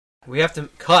We have to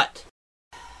cut.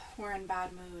 We're in bad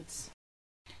moods.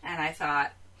 And I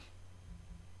thought...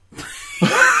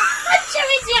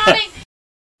 Jimmy's yawning!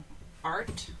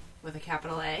 Art, with a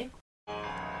capital A.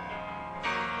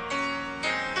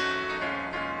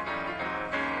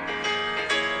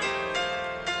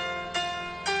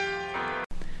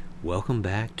 Welcome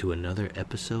back to another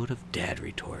episode of Dad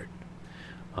Retort.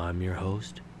 I'm your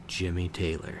host, Jimmy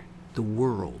Taylor, the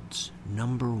world's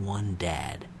 #1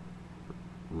 dad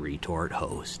retort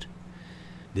host.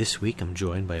 This week I'm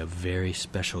joined by a very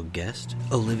special guest,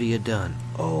 Olivia Dunn.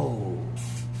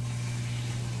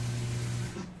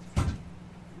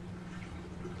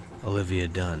 Olivia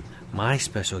Dunn. My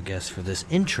special guest for this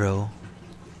intro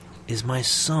is my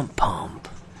sump pump.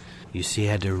 You see,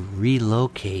 I had to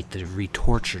relocate the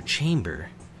retorture chamber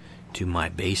to my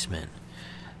basement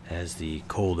as the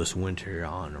coldest winter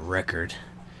on record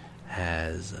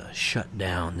has shut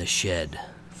down the shed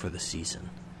for the season.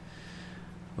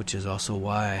 Which is also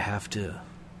why I have to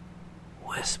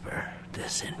whisper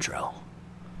this intro.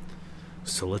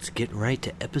 So let's get right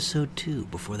to episode 2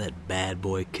 before that bad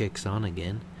boy kicks on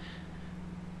again.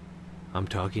 I'm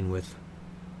talking with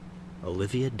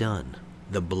Olivia Dunn,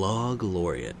 the blog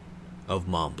laureate of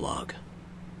Mom Blog.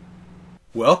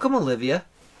 Welcome, Olivia.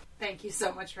 Thank you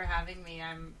so much for having me.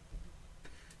 I'm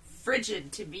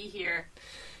frigid to be here.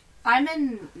 I'm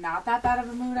in not that bad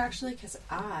of a mood, actually, because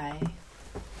I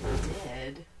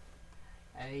did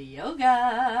a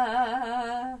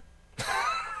yoga.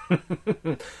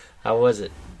 How was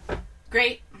it?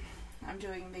 Great. I'm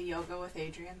doing the Yoga with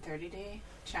Adriene 30-day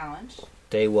challenge.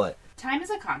 Day what? Time is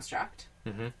a construct.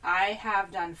 Mm-hmm. I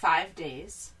have done 5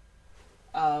 days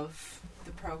of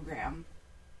the program.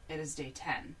 It is day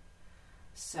 10.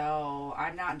 So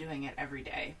I'm not doing it every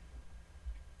day.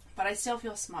 But I still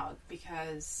feel smug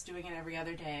because doing it every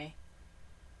other day,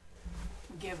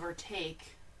 give or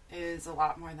take, is a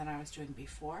lot more than I was doing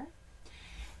before.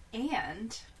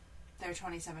 And they're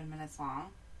 27 minutes long.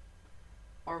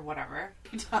 Or whatever.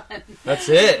 Done. That's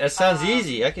it. That sounds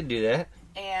easy. I could do that.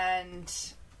 And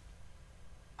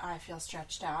I feel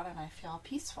stretched out and I feel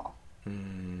peaceful.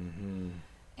 Mm-hmm.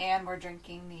 And we're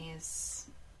drinking these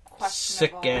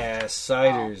questionable... sick-ass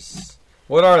ciders.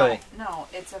 What are they? No,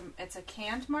 it's a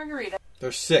canned margarita.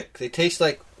 They're sick. They taste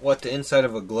like what the inside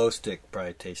of a glow stick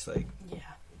probably tastes like.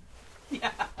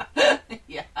 Yeah.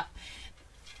 Yeah.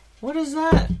 What is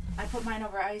that? I put mine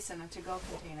over ice in a to-go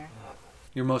container.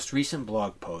 Your most recent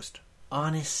blog post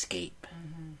on escape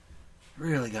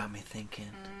really got me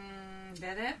thinking.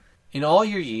 Did it? In all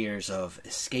your years of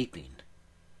escaping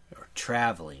or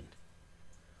traveling,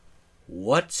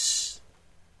 what's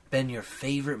been your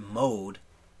favorite mode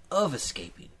of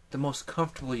escaping? The most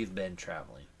comfortable you've been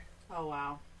traveling? Oh,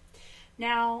 wow.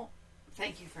 Now,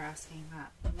 thank you for asking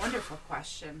that wonderful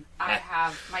question. I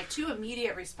have, my 2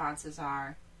 immediate responses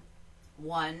are,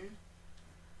 1,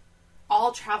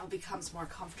 all travel becomes more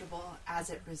comfortable as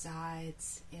it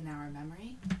resides in our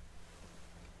memory.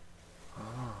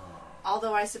 Oh.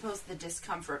 Although I suppose the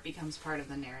discomfort becomes part of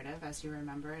the narrative as you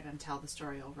remember it and tell the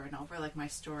story over and over. Like my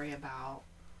story about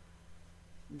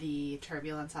the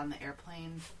turbulence on the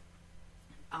airplane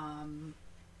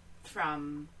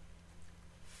from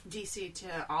DC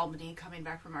to Albany coming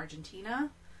back from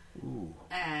Argentina. Ooh.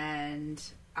 And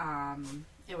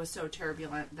it was so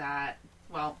turbulent that,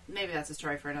 well, maybe that's a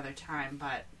story for another time,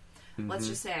 but let's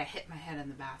just say I hit my head in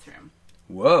the bathroom.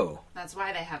 Whoa. That's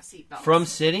why they have seatbelts. From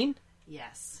sitting?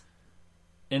 Yes.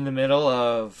 In the middle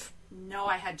of... No,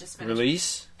 I had just finished...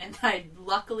 Release? And I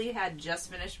luckily had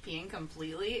just finished peeing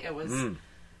completely. It was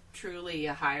truly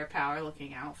a higher power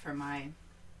looking out for my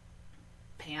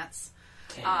pants.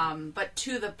 But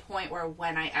to the point where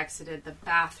when I exited the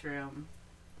bathroom,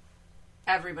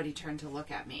 everybody turned to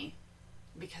look at me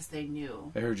because they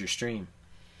knew. They heard your stream.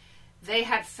 They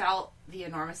had felt the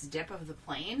enormous dip of the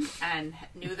plane and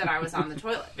knew that I was on the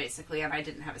toilet, basically, and I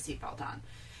didn't have a seatbelt on.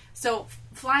 So,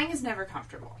 flying is never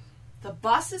comfortable. The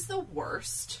bus is the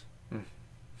worst.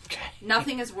 Okay.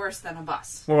 Nothing is worse than a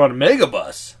bus. What about a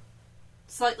megabus?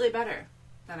 Slightly better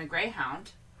than a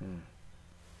Greyhound.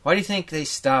 Why do you think they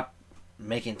stopped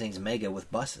making things mega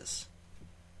with buses?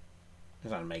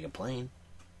 It's not a mega plane.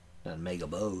 Not a mega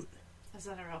boat. Is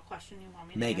that a real question you want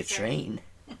me to mega answer? Train.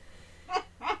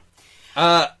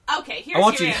 Okay, here's I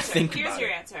want your you to answer. think Here's about your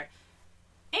it. answer.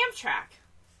 Amtrak.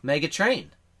 Mega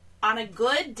train. On a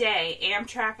good day,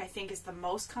 Amtrak, I think, is the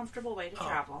most comfortable way to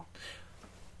travel.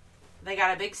 They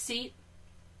got a big seat.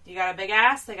 You got a big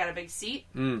ass. They got a big seat.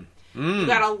 You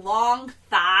got a long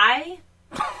thigh.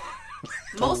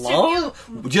 Most of you...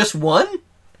 Just one?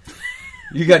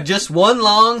 You got just one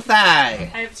long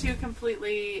thigh. I have two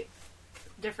completely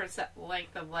different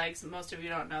length of legs. Most of you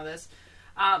don't know this.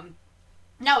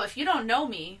 No, if you don't know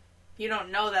me, you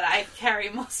don't know that I carry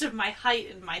most of my height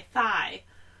in my thigh.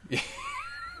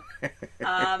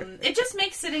 It just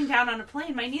makes sitting down on a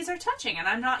plane, my knees are touching, and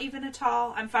I'm not even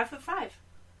I'm 5'5".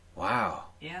 Wow.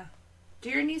 Yeah. Do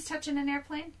your knees touch in an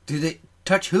airplane? Do they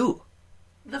touch who?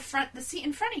 The seat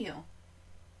in front of you.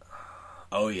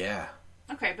 Oh, yeah.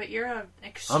 Okay, but you're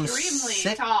extremely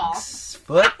I'm tall.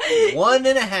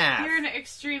 6'1.5". You're an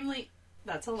extremely...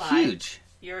 That's a lie. Huge.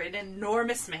 You're an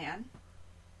enormous man.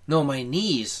 No, my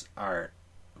knees are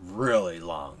really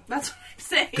long. That's what I'm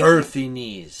saying. Girthy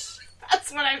knees.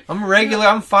 That's what I'm regular.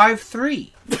 I'm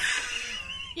 5'3".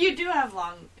 You do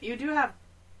have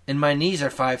And my knees are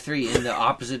 5'3" in the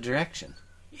opposite direction.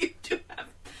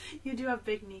 You do have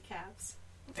big kneecaps.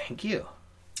 Thank you.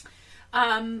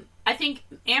 I think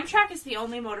Amtrak is the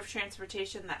only mode of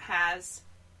transportation that has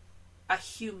a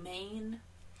humane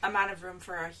amount of room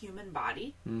for a human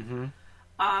body. Mm-hmm.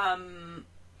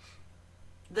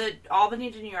 The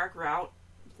Albany to New York route,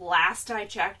 last I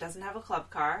checked, doesn't have a club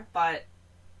car, but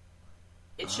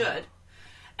it should.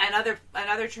 And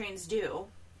other trains do.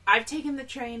 I've taken the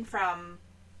train from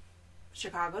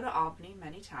Chicago to Albany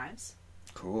many times.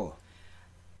 Cool.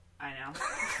 I know.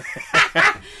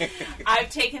 I've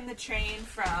taken the train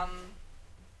from...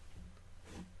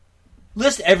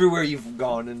 List everywhere you've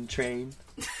gone in the train.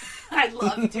 I'd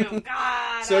love to.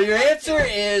 God. So your answer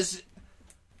is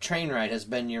train ride has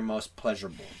been your most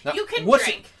pleasurable. Now, you can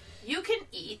drink. You can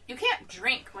eat. You can't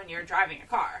drink when you're driving a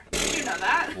car. Did you know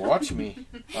that? Watch me.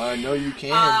 I know you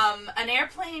can. An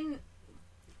airplane,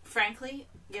 frankly,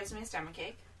 gives me a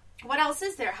stomachache. What else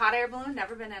is there? Hot air balloon.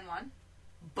 Never been in one.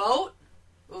 Boat.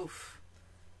 Oof.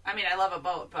 I mean, I love a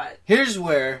boat, but... Here's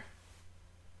where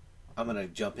I'm going to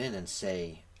jump in and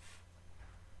say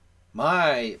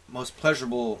my most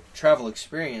pleasurable travel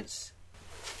experience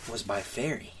was by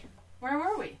ferry. Where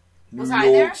were we? New Was I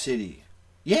York there? City.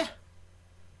 Yeah.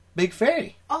 Big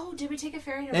ferry. Oh, did we take a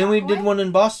ferry to And we Rockaway? did one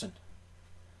in Boston.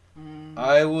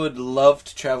 I would love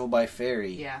to travel by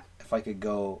ferry. Yeah. If I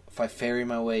ferry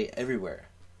my way everywhere.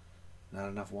 Not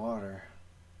enough water.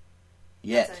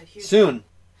 Yet. Soon.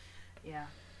 Yeah.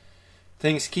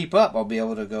 Things keep up. I'll be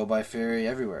able to go by ferry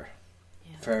everywhere.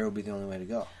 Yeah. Ferry will be the only way to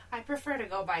go. I prefer to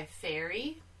go by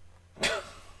ferry.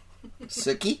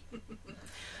 Suki?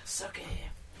 Sucky.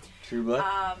 True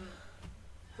blood?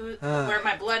 Where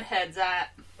my blood head's at.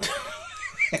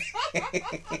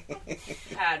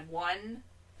 Had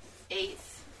 1/8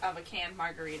 of a canned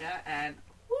margarita, and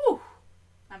whew,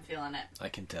 I'm feeling it. I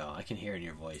can tell. I can hear it in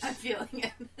your voice. I'm feeling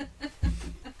it.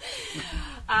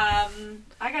 I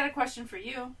got a question for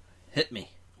you. Hit me.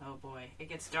 Oh boy, it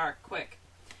gets dark quick.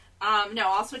 No,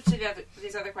 I'll switch to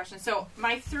these other questions. So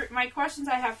my questions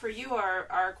I have for you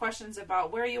are questions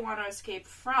about where you want to escape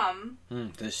from.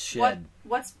 This shed.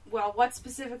 What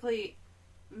specifically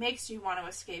makes you want to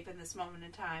escape in this moment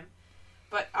in time?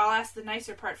 But I'll ask the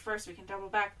nicer part first. We can double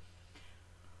back.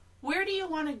 Where do you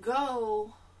want to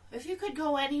go? If you could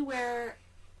go anywhere,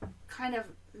 kind of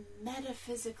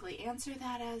metaphysically, answer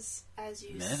that as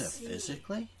you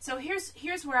Metaphysically? see. So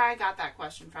here's where I got that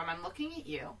question from. I'm looking at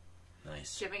you.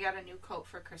 Nice. Jimmy got a new coat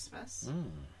for Christmas.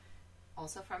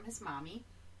 Also from his mommy.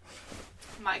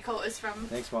 My coat is from...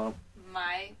 Thanks, Mom.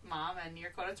 My mom, and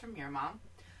your coat is from your mom.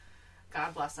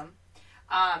 God bless him.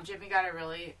 Jimmy got a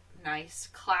really nice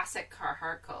classic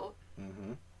Carhartt coat.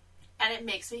 Mm-hmm. And it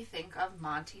makes me think of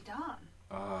Monty Don.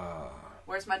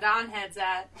 Where's my Don heads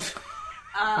at?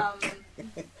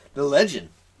 The legend.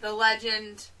 The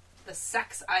legend. The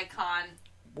sex icon.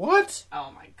 What?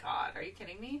 Oh my God. Are you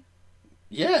kidding me?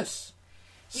 Yes.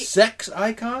 Sex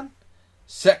icon?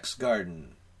 Sex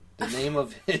Garden. The name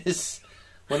of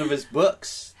one of his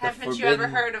books. Haven't you ever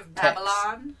heard of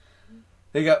Babylon?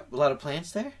 They got a lot of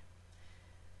plants there?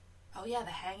 Oh yeah,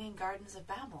 the Hanging Gardens of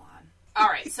Babylon.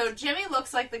 Alright, so Jimmy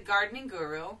looks like the gardening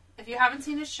guru. If you haven't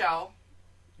seen his show,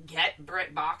 get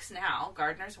BritBox now,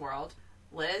 Gardener's World.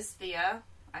 Liz, Thea,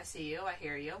 I see you, I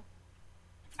hear you.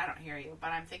 I don't hear you,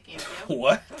 but I'm thinking of you.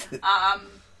 What?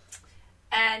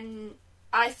 And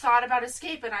I thought about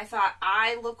escape, and I thought,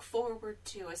 I look forward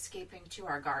to escaping to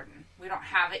our garden. We don't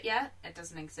have it yet. It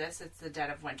doesn't exist. It's the dead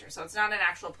of winter. So it's not an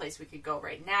actual place we could go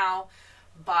right now,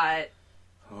 but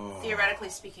theoretically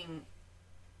speaking,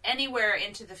 anywhere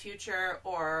into the future,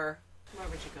 or where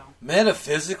would you go?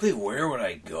 Metaphysically, where would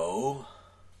I go?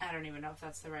 I don't even know if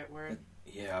that's the right word.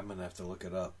 Yeah, I'm going to have to look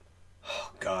it up.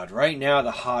 Oh, God. Right now,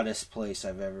 the hottest place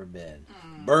I've ever been.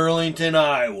 Burlington,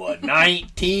 Iowa,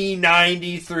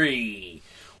 1993.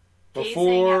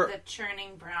 Gazing at the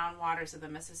churning brown waters of the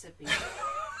Mississippi.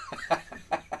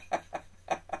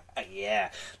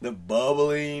 Yeah, the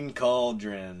bubbling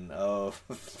cauldron of...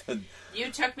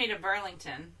 You took me to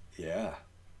Burlington. Yeah.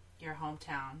 Your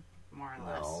hometown, more or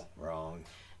less. No, wrong.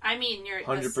 I mean, you're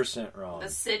 100% wrong. The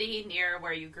city near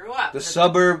where you grew up. The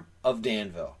suburb of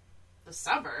Danville. The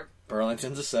suburb?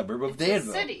 Burlington's a suburb of It's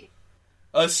Danville. a city.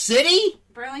 A city?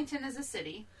 Burlington is a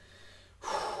city.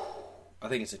 I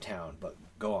think it's a town, but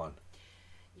go on.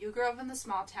 You grew up in the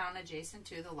small town adjacent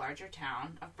to the larger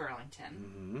town of Burlington.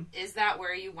 Mm-hmm. Is that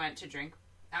where you went to drink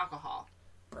alcohol?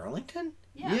 Burlington?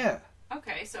 Yeah.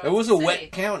 Okay, so it was a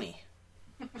wet county.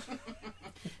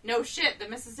 No shit, the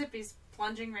Mississippi's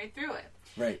plunging right through it.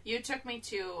 Right. You took me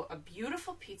to a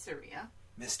beautiful pizzeria.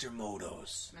 Mr.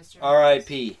 Moto's.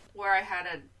 R.I.P. Where I had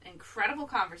an incredible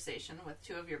conversation with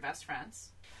two of your best friends.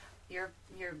 Your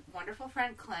wonderful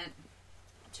friend Clint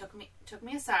took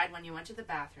me aside when you went to the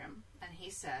bathroom, and he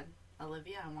said,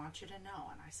 "Olivia, I want you to know."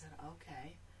 And I said,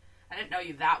 "Okay." I didn't know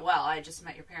you that well. I just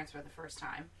met your parents for the first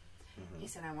time. Mm-hmm. He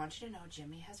said, "I want you to know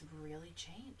Jimmy has really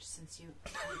changed since you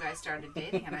guys started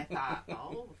dating." And I thought,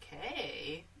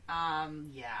 okay.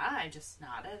 Yeah, I just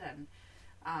nodded.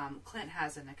 And Clint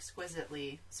has an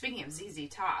exquisitely, speaking of ZZ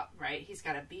Top, right? He's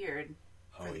got a beard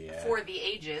for the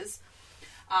ages.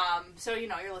 So,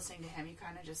 you're listening to him. You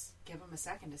kind of just give him a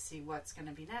second to see what's going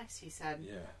to be next. He said,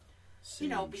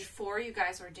 before you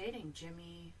guys were dating,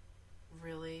 Jimmy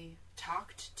really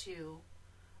talked to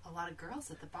a lot of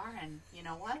girls at the bar, and you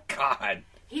know what? God.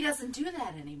 He doesn't do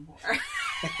that anymore. And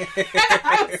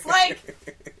I was like,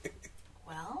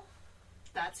 well,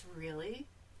 that's really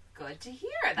good to hear.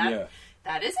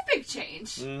 That is a big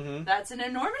change. Mm-hmm. That's an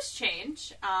enormous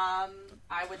change. I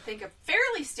would think a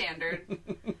fairly standard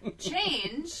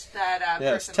change that a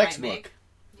person might make.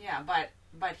 Yeah,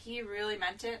 but he really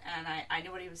meant it, and I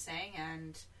knew what he was saying,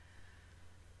 and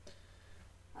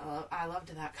I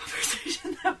loved that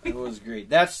conversation. It was great.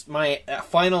 That's my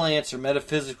final answer.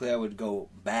 Metaphysically, I would go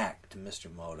back to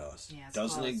Mr. Moto's. Yeah,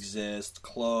 doesn't exist.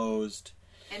 Closed.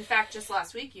 In fact, just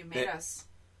last week you made us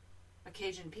a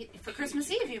Cajun pizza. For Christmas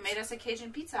Eve, you made us a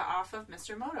Cajun pizza off of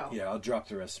Mr. Moto. Yeah, I'll drop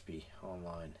the recipe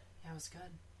online. Yeah, it was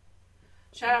good.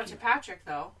 Shout out to Patrick,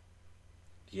 though.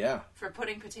 Yeah. For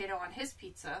putting potato on his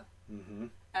pizza. Mm-hmm.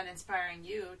 And inspiring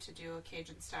you to do a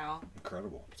Cajun-style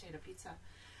incredible potato pizza.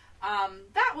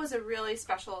 That was a really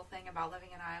special thing about living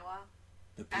in Iowa.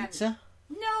 The pizza?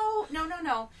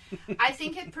 No. I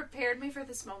think it prepared me for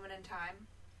this moment in time.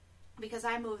 Because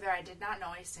I moved there, I did not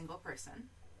know a single person.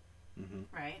 Mm-hmm.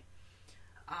 Right?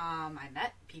 I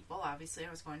met people, obviously. I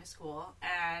was going to school.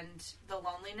 And the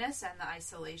loneliness and the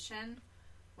isolation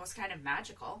was kind of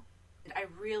magical. I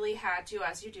really had to,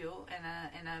 as you do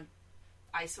in a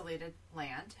isolated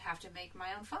land, have to make my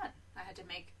own fun. I had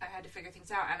to figure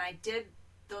things out. And I did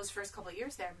those first couple of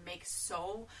years there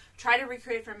try to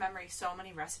recreate from memory so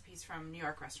many recipes from New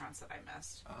York restaurants that I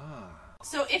missed.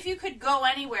 So if you could go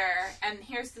anywhere, and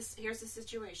here's the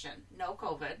situation: no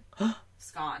COVID,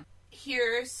 it's gone.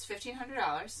 Here's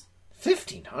 $1,500.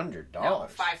 $1,500? No,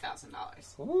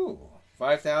 $5,000. Ooh,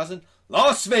 $5,000.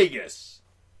 Las Vegas.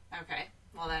 Okay,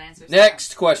 well that answers.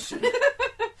 Next question.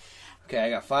 Okay, I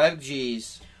got 5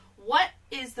 G's. What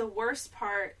is the worst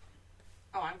part?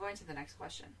 Oh, I'm going to the next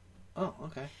question. Oh,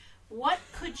 okay. What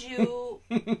could you,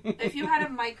 if you had a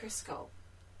microscope?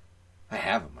 I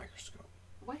have a microscope.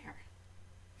 Where?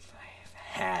 I have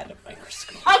had a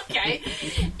microscope. Okay.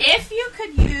 If you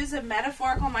could use a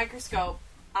metaphorical microscope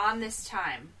on this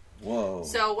time. Whoa.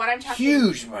 So what I'm talking...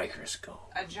 Huge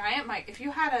microscope. A giant if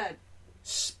you had a...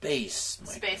 Space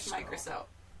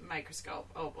microscope.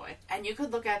 Oh boy. And you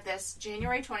could look at this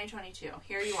January 2022.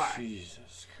 Here you are. Jesus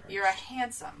Christ. You're a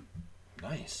handsome.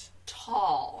 Nice.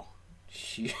 Tall.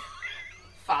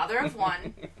 Father of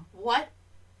one. What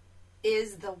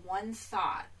is the one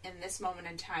thought in this moment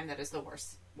in time that is the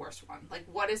worst one? Like,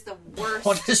 what is the worst...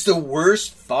 What is the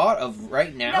worst thought of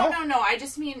right now? No. I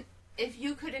just mean, if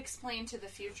you could explain to the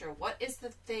future, what is the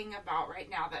thing about right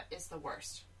now that is the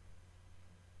worst?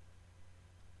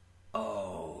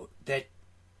 Oh, that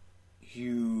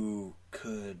you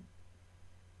could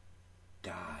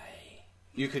die.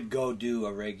 You could go do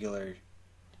a regular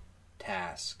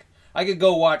task. I could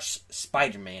go watch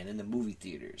Spider-Man in the movie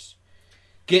theaters.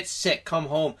 Get sick, come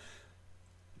home.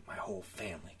 My whole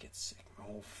family gets sick. My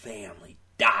whole family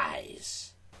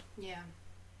dies. Yeah.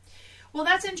 Well,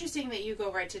 that's interesting that you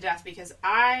go right to death, because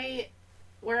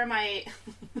where am I?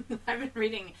 I've been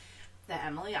reading the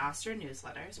Emily Oster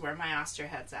newsletters, where my Oster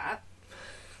head's at.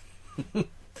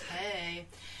 Hey.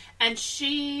 And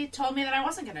she told me that I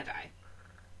wasn't going to die.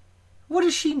 What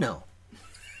does she know?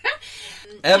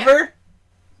 Ever?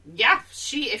 Yeah.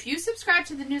 If you subscribe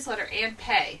to the newsletter and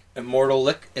pay.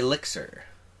 Immortal Elixir.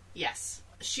 Yes.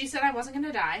 she said I wasn't going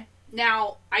to die.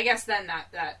 Now, I guess then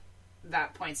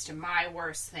that points to my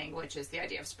worst thing, which is the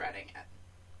idea of spreading it.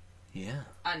 Yeah.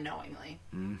 Unknowingly.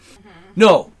 Mm. Mm-hmm.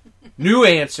 No. New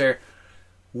answer.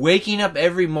 Waking up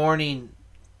every morning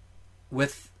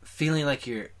with feeling like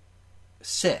you're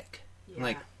sick. Yeah.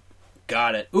 Like,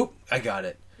 got it. Oop, I got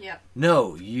it. Yep.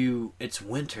 No, it's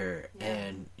winter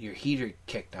and your heater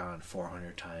kicked on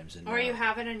 400 times. And or you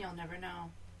have it and you'll never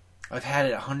know. I've had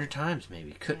it 100 times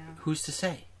maybe. Who's to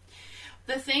say?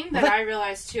 The thing that I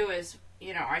realized too is,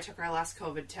 I took our last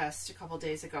COVID test a couple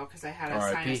days ago because I had a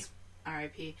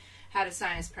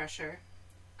sinus pressure.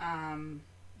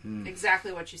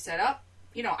 Exactly what you set up.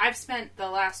 I've spent the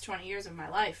last 20 years of my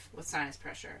life with sinus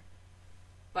pressure.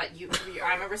 But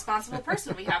I'm a responsible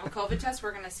person. We have a COVID test.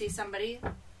 We're going to see somebody.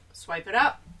 Swipe it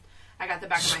up. I got the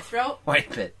back of my throat.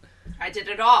 Swipe it. I did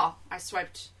it all. I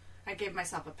gave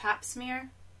myself a pap smear.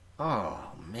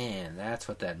 Oh, man. That's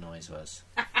what that noise was.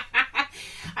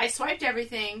 I swiped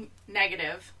everything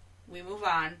negative. We move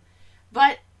on.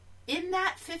 But in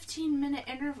that 15-minute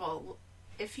interval,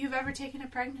 if you've ever taken a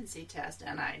pregnancy test,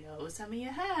 and I know some of you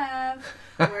have,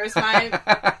 where's my...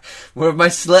 Where my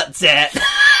sluts at?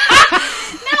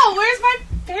 No, where's my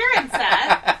parents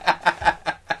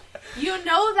at? You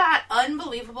know that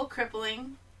unbelievable,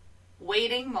 crippling,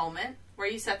 waiting moment where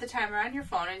you set the timer on your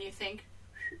phone and you think,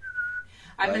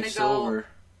 I'm going to go... Over.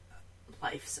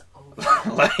 Life's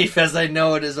over. Life as I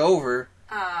know it is over.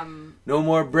 No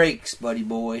more breaks, buddy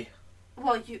boy.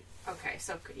 Well, okay,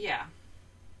 so, yeah.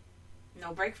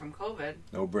 No break from COVID.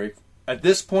 No break. At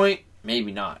this point,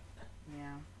 maybe not.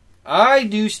 Yeah. I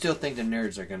do still think the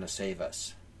nerds are going to save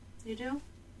us. You do?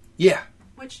 Yeah.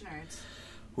 Which nerds?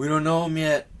 We don't know them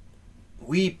yet.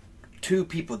 We two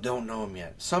people don't know them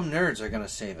yet. Some nerds are going to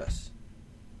save us.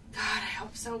 God, I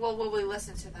hope so. Well, will we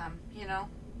listen to them,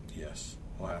 Yes,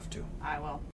 we'll have to. I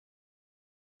will.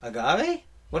 Agave?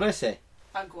 What'd I say?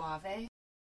 Aguave.